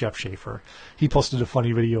Podcast, Jeff Schaefer. He posted a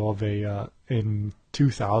funny video of in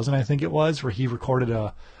 2000, I think it was, where he recorded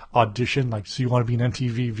a audition, like, so you want to be an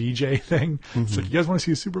MTV VJ thing. So you guys want to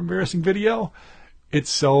see a super embarrassing video? It's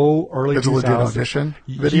so early 2000s. It's a legit audition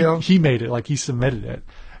video? He made it. Like, he submitted it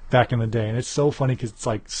back in the day. And it's so funny because it's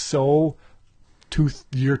like so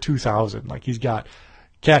year 2000. Like, he's got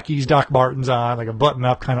khakis, Doc Martens on, like a button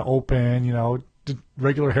up, kind of open,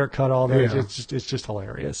 regular haircut, all that. Yeah. It's just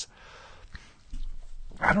hilarious.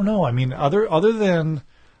 I don't know. I mean, other than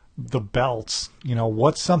the belts,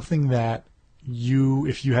 what's something that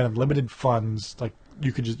if you had unlimited funds, like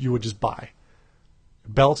you would just buy?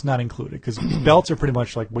 Belts not included, because belts are pretty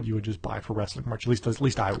much like what you would just buy for wrestling merch. At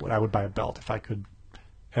least I would. I would buy a belt if I could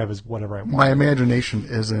have as whatever I want. My imagination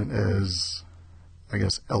isn't as, I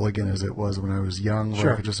guess, elegant as it was when I was young,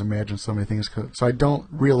 where I could just imagine so many things. So I don't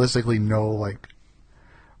realistically know like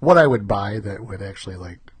what I would buy that would actually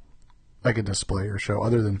like a display or show,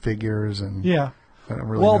 other than figures and I don't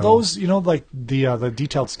really know. Those like the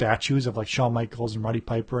detailed statues of like Shawn Michaels and Roddy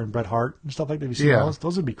Piper and Bret Hart and stuff like that. Have you seen those?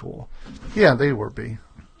 Those would be cool. Yeah, they would be.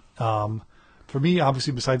 For me,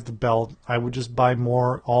 obviously, besides the belt, I would just buy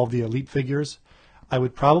all the Elite figures. I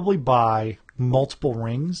would probably buy multiple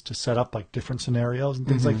rings to set up like different scenarios and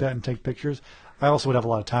things like that and take pictures. I also would have a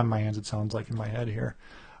lot of time in my hands, it sounds like, in my head here.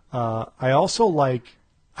 I also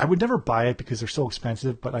I would never buy it because they're so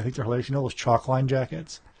expensive, but I think they're hilarious. Those chalk line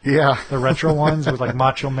jackets? Yeah. The retro ones with like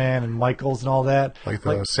Macho Man and Michaels and all that. Like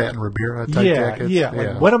the Satin Ribera type jackets? Yeah.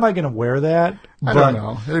 Like, when am I going to wear that? I don't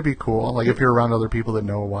know. It'd be cool. Like if you're around other people that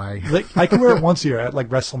know why. I can wear it once a year at like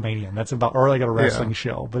WrestleMania, and that's about, or like at a wrestling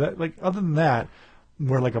show. But other than that,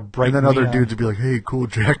 wear like a bright. And then other dudes would be like, "Hey, cool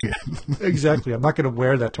jacket." Exactly. I'm not going to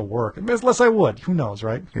wear that to work, unless I would. Who knows,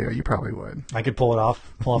 right? Yeah, you probably would. I could pull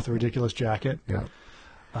off the ridiculous jacket. Yeah.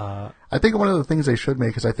 I think one of the things they should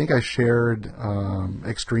make is I think I shared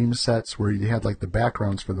extreme sets where you had like the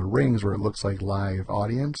backgrounds for the rings where it looks like live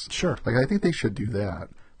audience. Sure. Like I think they should do that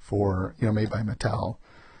for made by Mattel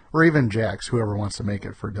or even Jax, whoever wants to make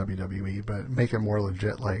it for WWE, but make it more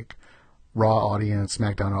legit, like Raw audience,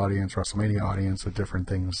 SmackDown audience, WrestleMania audience with different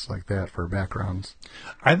things like that for backgrounds.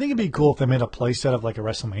 I think it'd be cool if they made a play set of like a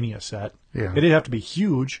WrestleMania set. Yeah. It'd have to be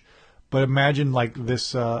huge, but imagine like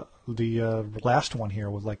this. The last one here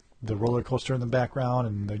with like the roller coaster in the background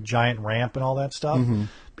and the giant ramp and all that stuff.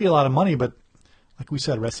 Be a lot of money, but like we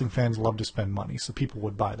said, wrestling fans love to spend money, so people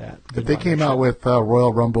would buy that. If they came out with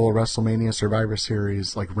Royal Rumble, WrestleMania, Survivor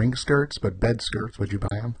Series, like ring skirts, but bed skirts, would you buy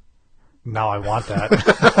them? Now I want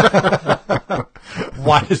that.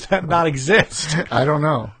 Why does that not exist? I don't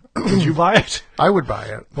know. Would you buy it? I would buy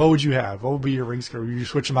it. What would you have? What would be your ring skirt? Would you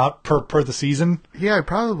switch them out per the season? Yeah,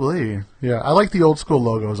 probably. Yeah, I like the old school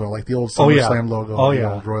logos. I like the old SummerSlam logo.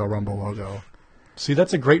 The old Royal Rumble logo. See,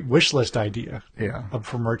 that's a great wish list idea. Yeah.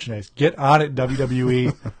 For merchandise. Get on it,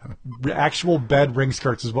 WWE. Actual bed ring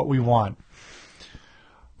skirts is what we want.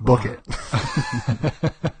 Book it.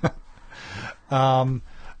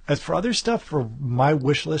 As for other stuff, for my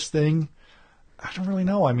wish list thing, I don't really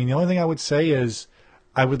know. I mean, the only thing I would say is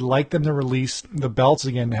I would like them to release the belts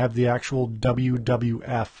again to have the actual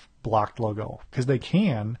WWF blocked logo. Because they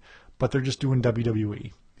can, but they're just doing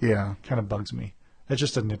WWE. Yeah. Kind of bugs me. That's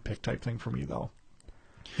just a nitpick type thing for me, though.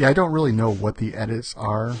 Yeah, I don't really know what the edits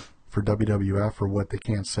are for WWF or what they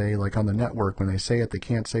can't say. Like on the network, when they say it, they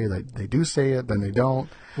can't say that. They do say it, then they don't.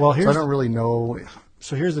 Well, so I don't really know.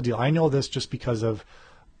 So here's the deal. I know this just because of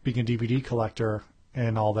being a DVD collector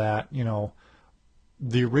and all that.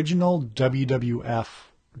 The original WWF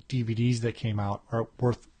DVDs that came out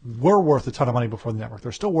were worth a ton of money before the network.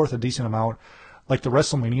 They're still worth a decent amount. Like the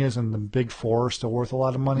WrestleManias and the Big Four are still worth a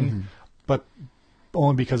lot of money, but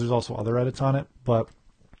only because there's also other edits on it. But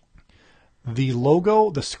the logo,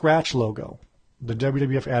 the scratch logo, the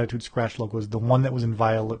WWF Attitude scratch logo is the one that was in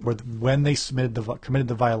when they committed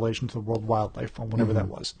the violation to the World Wildlife Fund, whenever that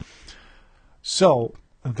was. So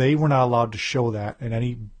they were not allowed to show that in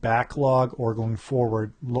any backlog or going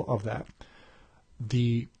forward of that.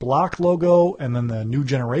 The block logo and then the New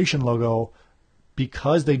Generation logo,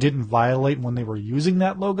 because they didn't violate when they were using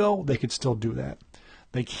that logo, they could still do that.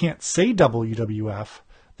 They can't say WWF.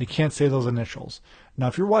 They can't say those initials. Now,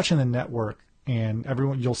 if you're watching the network and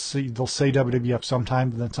they'll say WWF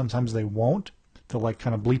sometimes, and then sometimes they won't. They'll like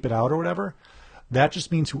kind of bleep it out or whatever. That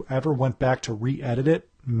just means whoever went back to re-edit it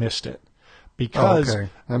missed it. Because the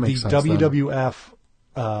WWF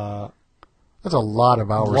that's a lot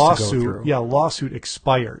of hours to go through. Yeah, lawsuit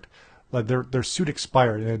expired. Like their suit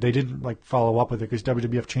expired. They didn't follow up with it because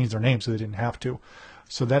WWF changed their name, so they didn't have to.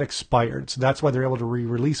 So that expired. So that's why they're able to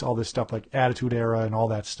re-release all this stuff like Attitude Era and all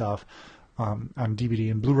that stuff on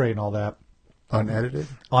DVD and Blu-ray and all that. Unedited?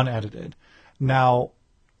 Unedited. Now,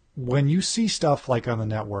 when you see stuff like on the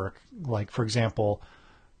network, like for example,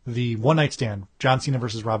 the One Night Stand, John Cena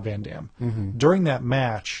versus Rob Van Dam. During that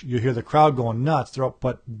match, you hear the crowd going nuts,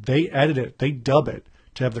 but they edit it, they dub it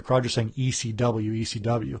to have the crowd just saying ECW,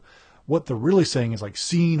 ECW. What they're really saying is like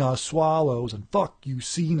Cena swallows and fuck you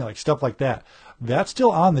Cena, like stuff like that. That's still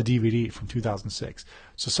on the DVD from 2006.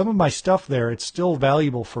 So some of my stuff there, it's still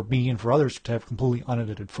valuable for me and for others to have completely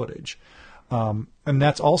unedited footage. And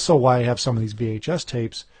that's also why I have some of these VHS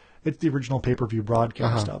tapes. It's the original pay-per-view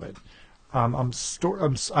broadcast of it.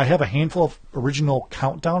 I have a handful of original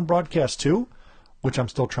countdown broadcasts too, which I'm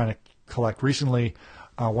still trying to collect. Recently,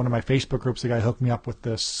 one of my Facebook groups, the guy hooked me up with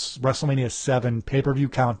this WrestleMania 7 pay-per-view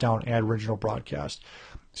countdown and original broadcast.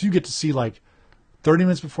 So you get to see like 30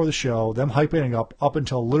 minutes before the show, them hyping it up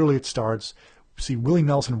until literally it starts. See Willie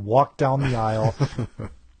Nelson walk down the aisle.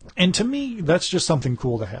 And to me, that's just something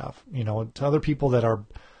cool to have. You know, to other people that are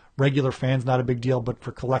regular fans, not a big deal, but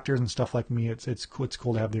for collectors and stuff like me, it's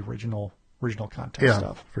cool to have the original content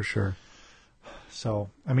stuff. Yeah, for sure. So,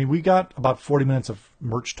 I mean, we got about 40 minutes of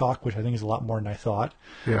merch talk, which I think is a lot more than I thought.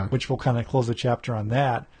 Yeah. Which will kind of close the chapter on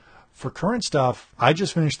that. For current stuff, I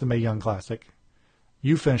just finished the Mae Young Classic.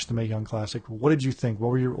 You finished the Mae Young Classic. What did you think? What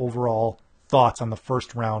were your overall thoughts on the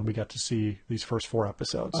first round we got to see these first 4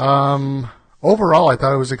 episodes? Overall, I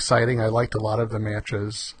thought it was exciting. I liked a lot of the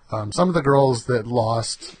matches. Some of the girls that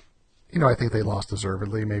lost, I think they lost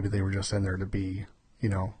deservedly. Maybe they were just in there to be,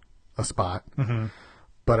 a spot. Mm-hmm.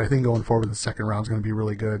 But I think going forward, the second round is going to be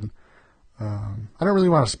really good. I don't really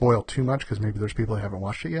want to spoil too much because maybe there's people that haven't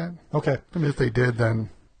watched it yet. Okay. I mean, if they did, then,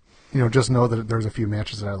 just know that there's a few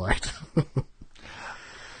matches that I liked.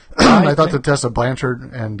 I thought that Tessa Blanchard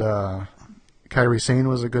and Kairi Sane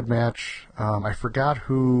was a good match. I forgot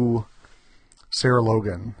who Sarah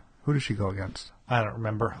Logan. Who did she go against? I don't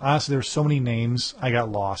remember. Honestly, there's so many names, I got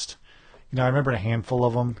lost. I remembered a handful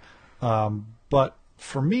of them. But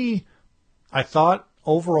for me, I thought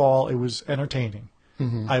overall it was entertaining.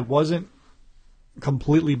 Mm-hmm. I wasn't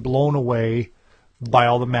completely blown away by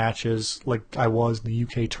all the matches like I was in the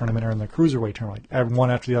UK tournament or in the Cruiserweight tournament. Like,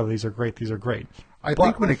 one after the other, these are great. I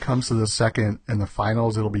think when it comes to the second and the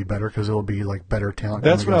finals, it'll be better because it'll be like better talent.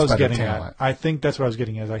 That's what I was getting at. I think that's what I was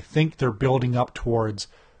getting at. I think they're building up towards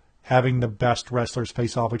having the best wrestlers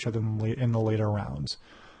face off each other in the later rounds.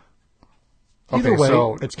 Either way,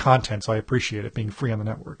 it's content, so I appreciate it being free on the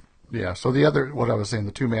network. Yeah, so what I was saying,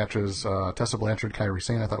 the 2 matches, Tessa Blanchard, Kairi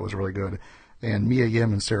Sane, I thought was really good. And Mia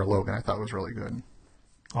Yim and Sarah Logan, I thought was really good.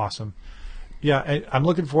 Awesome. Yeah, I'm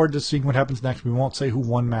looking forward to seeing what happens next. We won't say who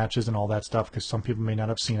won matches and all that stuff because some people may not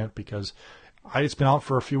have seen it because it's been out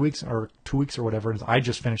for a few weeks or 2 weeks or whatever, and I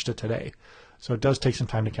just finished it today. So it does take some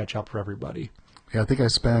time to catch up for everybody. Yeah, I think I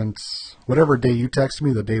spent whatever day you texted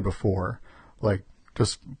me the day before, like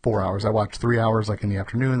just 4 hours. I watched 3 hours like in the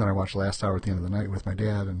afternoon, then I watched the last hour at the end of the night with my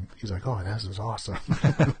dad, and he's like, "Oh, this is awesome."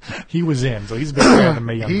 He was in, so he's a big fan of the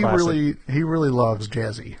Mae Young Classic. He really loves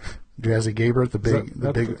Jazzy Gabert,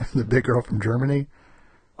 the big girl from Germany.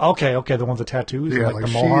 Okay, the one with the tattoos, yeah, like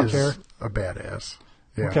the mohawk hair. A badass.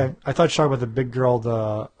 Yeah. Okay, I thought you were talking about the big girl,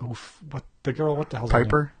 what the hell's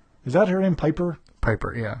Piper? Her name? Is that her name, Piper?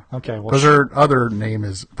 Piper, yeah. Okay, well, because her other name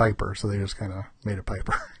is Viper, so they just kind of made it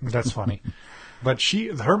Piper. That's funny. But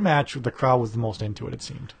her match with the crowd was the most into it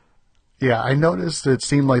seemed. Yeah, I noticed it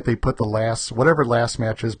seemed like they put whatever last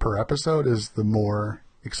match is per episode is the more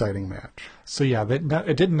exciting match. So yeah,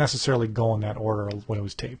 it didn't necessarily go in that order when it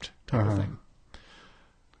was taped, type of thing.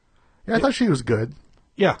 Yeah, I thought she was good.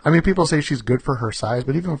 Yeah. I mean, people say she's good for her size,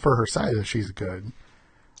 but even for her size, she's good.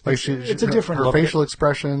 Like it's a different her look. facial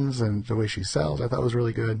expressions and the way she sells, I thought was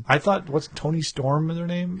really good. I thought, what's Toni Storm is her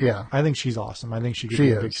name? Yeah. I think she's awesome. I think she could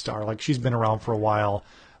be a big star. Like, she's been around for a while,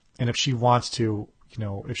 and if she wants to,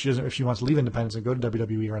 if she wants to leave independence and go to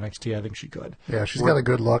WWE or NXT, I think she could. Yeah, she's got a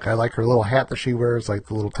good look. I like her little hat that she wears, like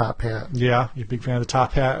the little top hat. Yeah, you're a big fan of the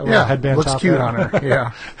top hat? Yeah, headband looks top cute hat. on her.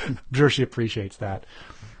 Yeah. I'm sure she appreciates that.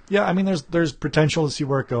 Yeah, I mean, there's potential to see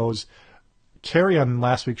where it goes. Kerry on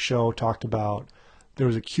last week's show talked about there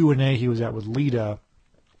was a Q&A he was at with Lita,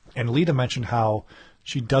 and Lita mentioned how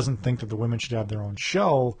she doesn't think that the women should have their own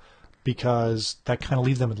show because that kind of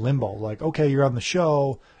leaves them in limbo. Like, okay, you're on the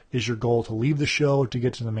show. Is your goal to leave the show to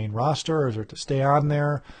get to the main roster, or is it to stay on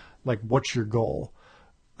there? Like, what's your goal?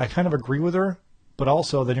 I kind of agree with her, but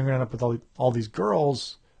also then you're going to end up with all these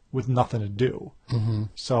girls with nothing to do. Mm-hmm.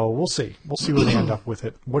 So we'll see. We'll see where they end up with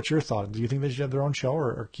it. What's your thought? Do you think they should have their own show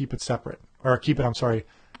or keep it separate? Or keep it, integrated?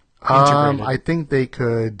 I think they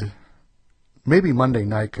could, maybe Monday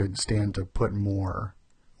night could stand to put more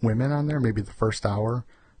women on there, maybe the first hour,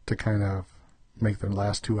 to kind of make the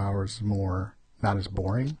last 2 hours more, not as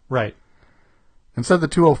boring. Right. Instead of the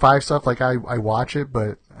 205 stuff, like I watch it,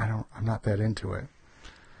 but I'm not that into it.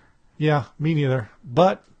 Yeah, me neither.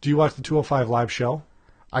 But do you watch the 205 live show?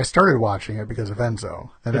 I started watching it because of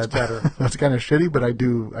Enzo. And it's better. That's kind of shitty, but I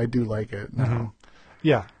do like it now. Mm-hmm.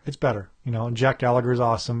 Yeah, it's better. And Jack Gallagher's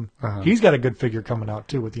awesome. Uh-huh. He's got a good figure coming out,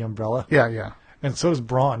 too, with the umbrella. Yeah. And so does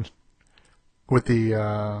Braun. With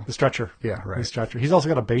the stretcher. Yeah, right. The stretcher. He's also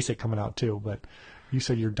got a basic coming out, too. But You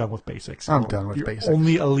said you're done with basics. I'm done with basics.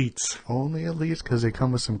 Only elites. Only elites because they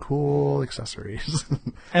come with some cool accessories.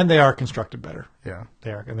 And they are constructed better. Yeah.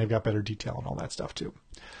 They are. And they've got better detail and all that stuff, too.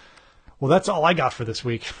 Well, that's all I got for this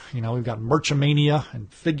week. We've got Merchamania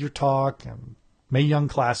and Figure Talk and Mae Young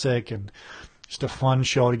Classic and just a fun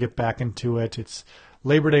show to get back into it. It's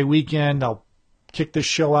Labor Day weekend. I'll kick this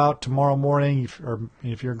show out tomorrow morning.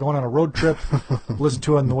 If you're going on a road trip, listen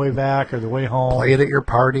to it on the way back or the way home. Play it at your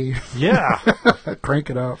party. Yeah. Crank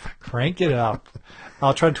it up. Crank it up.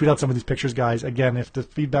 I'll try to tweet out some of these pictures, guys. Again, if the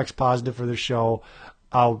feedback's positive for this show,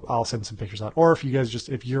 I'll send some pictures out. Or if you guys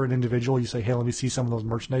if you're an individual, you say, hey, let me see some of those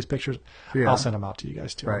merchandise pictures, I'll send them out to you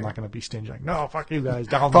guys too. Right. I'm not going to be stingy. Like, no, fuck you guys.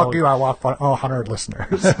 Download. Fuck you, I want 100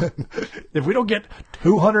 listeners. If we don't get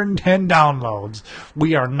 210 downloads,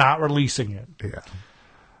 we are not releasing it. Yeah.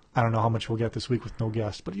 I don't know how much we'll get this week with no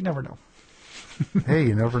guests, but you never know. Hey,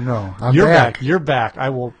 you never know. You're back. You're back. I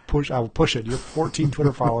will push it. Your 14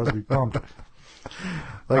 Twitter followers will be pumped.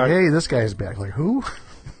 Hey, this guy's back. Like, who?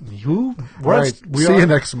 Who? See you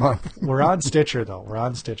next month. We're on Stitcher, though. We're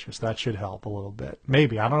on Stitcher, so that should help a little bit.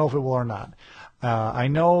 Maybe. I don't know if it will or not. I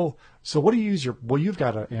know. So what do you use you've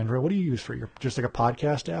got an Android. What do you use for just like a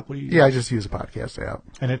podcast app? What do you use? Yeah, I just use a podcast app.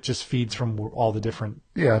 And it just feeds from all the different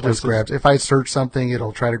it just grabs. If I search something,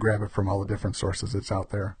 it'll try to grab it from all the different sources that's out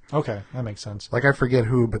there. Okay, that makes sense. Like I forget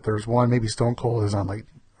who, but there's one, maybe Stone Cold is on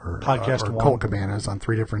or Colt Cabana is on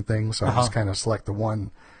 3 different things, so I just kind of select the one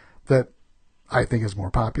that I think is more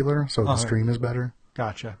popular, so the stream is better.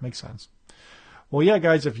 Gotcha. Makes sense. Well, yeah,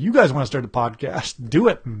 guys, if you guys want to start a podcast, do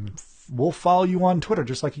it. And we'll follow you on Twitter,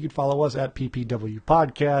 just like you could follow us at PPW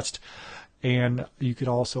Podcast. And you could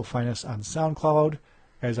also find us on SoundCloud,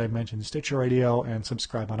 as I mentioned, Stitcher Radio, and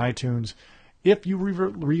subscribe on iTunes. If you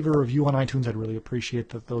leave a review on iTunes, I'd really appreciate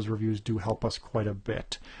that. Those reviews do help us quite a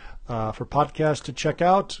bit. For podcasts to check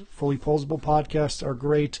out, Fully Posable podcasts are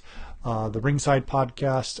great. The Ringside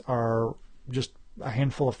podcasts are just a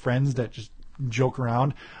handful of friends that just joke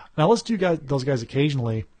around. And I listen to those guys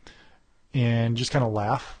occasionally and just kind of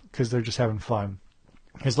laugh because they're just having fun.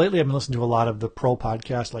 Because lately I've been listening to a lot of the pro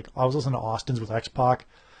podcasts. Like I was listening to Austin's with X-Pac.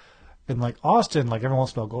 And like Austin, like every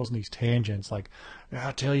once in a while goes in these tangents. Like,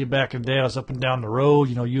 I'll tell you back in the day I was up and down the road,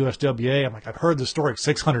 USWA. I'm like, I've heard the story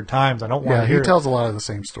 600 times. I don't want to hear it. Yeah, he tells a lot of the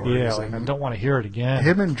same stories. Yeah, like, I don't want to hear it again.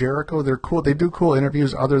 Him and Jericho, they're cool. They do cool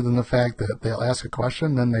interviews other than the fact that they'll ask a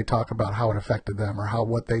question, then they talk about how it affected them or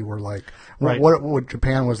what they were like. Right. What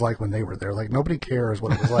Japan was like when they were there. Like, nobody cares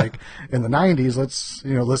what it was like in the 90s. Let's,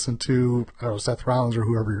 listen to Seth Rollins or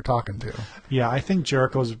whoever you're talking to. Yeah, I think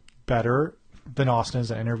Jericho's better than Austin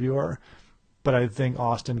as an interviewer, but I think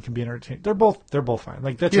Austin can be entertaining. They're both fine.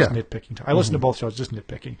 Like that's just nitpicking. I listen to both shows, just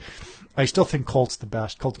nitpicking. I still think Colt's the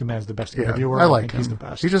best. Colt Command's the best interviewer. I like think him. He's the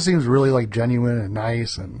best. He just seems really like genuine and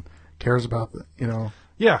nice and cares about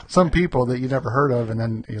some people that you never heard of, and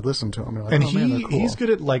then you listen to him. You're like, and man, they're cool. He's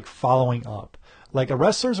good at like following up. Like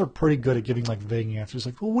wrestlers are pretty good at giving like vague answers.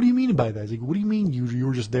 Like, well, what do you mean by that? He's like, what do you mean you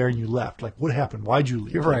were just there and you left? Like, what happened? Why'd you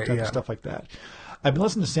leave? You're like, right. Stuff like that. I've been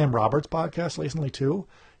listening to Sam Roberts' podcast recently too.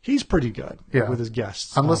 He's pretty good with his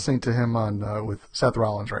guests. I'm listening to him on with Seth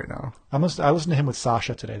Rollins right now. I listened to him with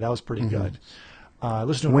Sasha today. That was pretty good. I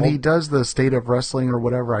listened to when he does the State of Wrestling or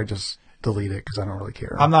whatever, I just delete it because I don't really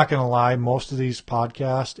care. I'm not going to lie. Most of these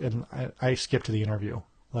podcasts, and I skip to the interview.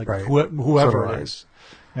 Like whoever it is.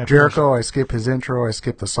 Jericho, I skip his intro. I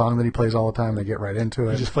skip the song that he plays all the time. They get right into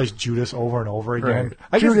it. He just plays Judas over and over again.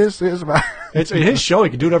 Right. Judas is about. It's his show. He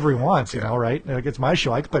can do whatever he wants. You know, right? Like it's my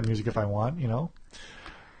show. I can play music if I want.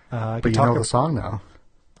 But you know the song now.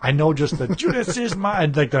 I know just the Judas is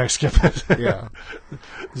mine. Like then I skip it. Yeah,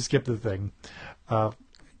 just skip the thing. Yeah,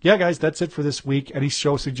 guys, that's it for this week. Any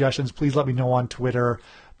show suggestions? Please let me know on Twitter.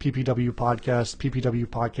 PPW Podcast,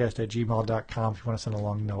 ppwpodcast@gmail.com if you want to send a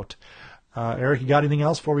long note. Eric, you got anything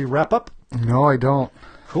else before we wrap up? No, I don't.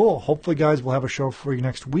 Cool. Hopefully, guys, we'll have a show for you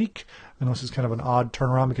next week. I know this is kind of an odd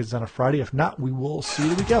turnaround because it's on a Friday. If not, we will see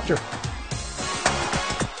you the week after.